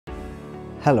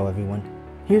Hello everyone,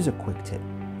 here's a quick tip.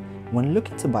 When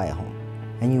looking to buy a home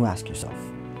and you ask yourself,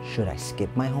 should I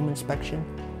skip my home inspection?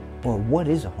 Or what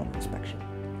is a home inspection?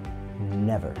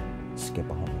 Never skip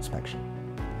a home inspection.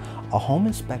 A home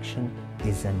inspection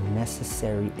is a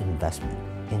necessary investment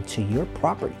into your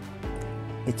property.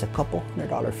 It's a couple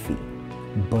 $100 fee,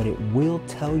 but it will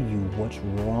tell you what's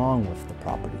wrong with the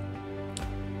property.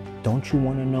 Don't you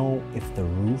want to know if the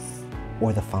roof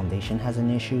or the foundation has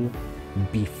an issue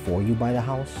before you buy the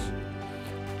house?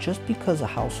 Just because a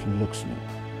house looks new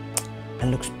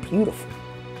and looks beautiful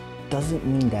doesn't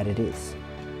mean that it is.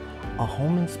 A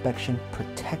home inspection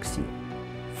protects you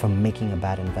from making a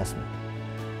bad investment.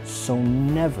 So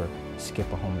never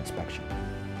skip a home inspection.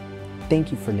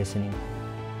 Thank you for listening.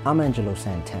 I'm Angelo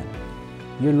Santana,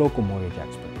 your local mortgage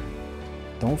expert.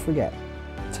 Don't forget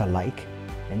to like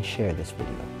and share this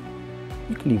video.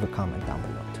 You can leave a comment down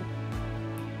below too.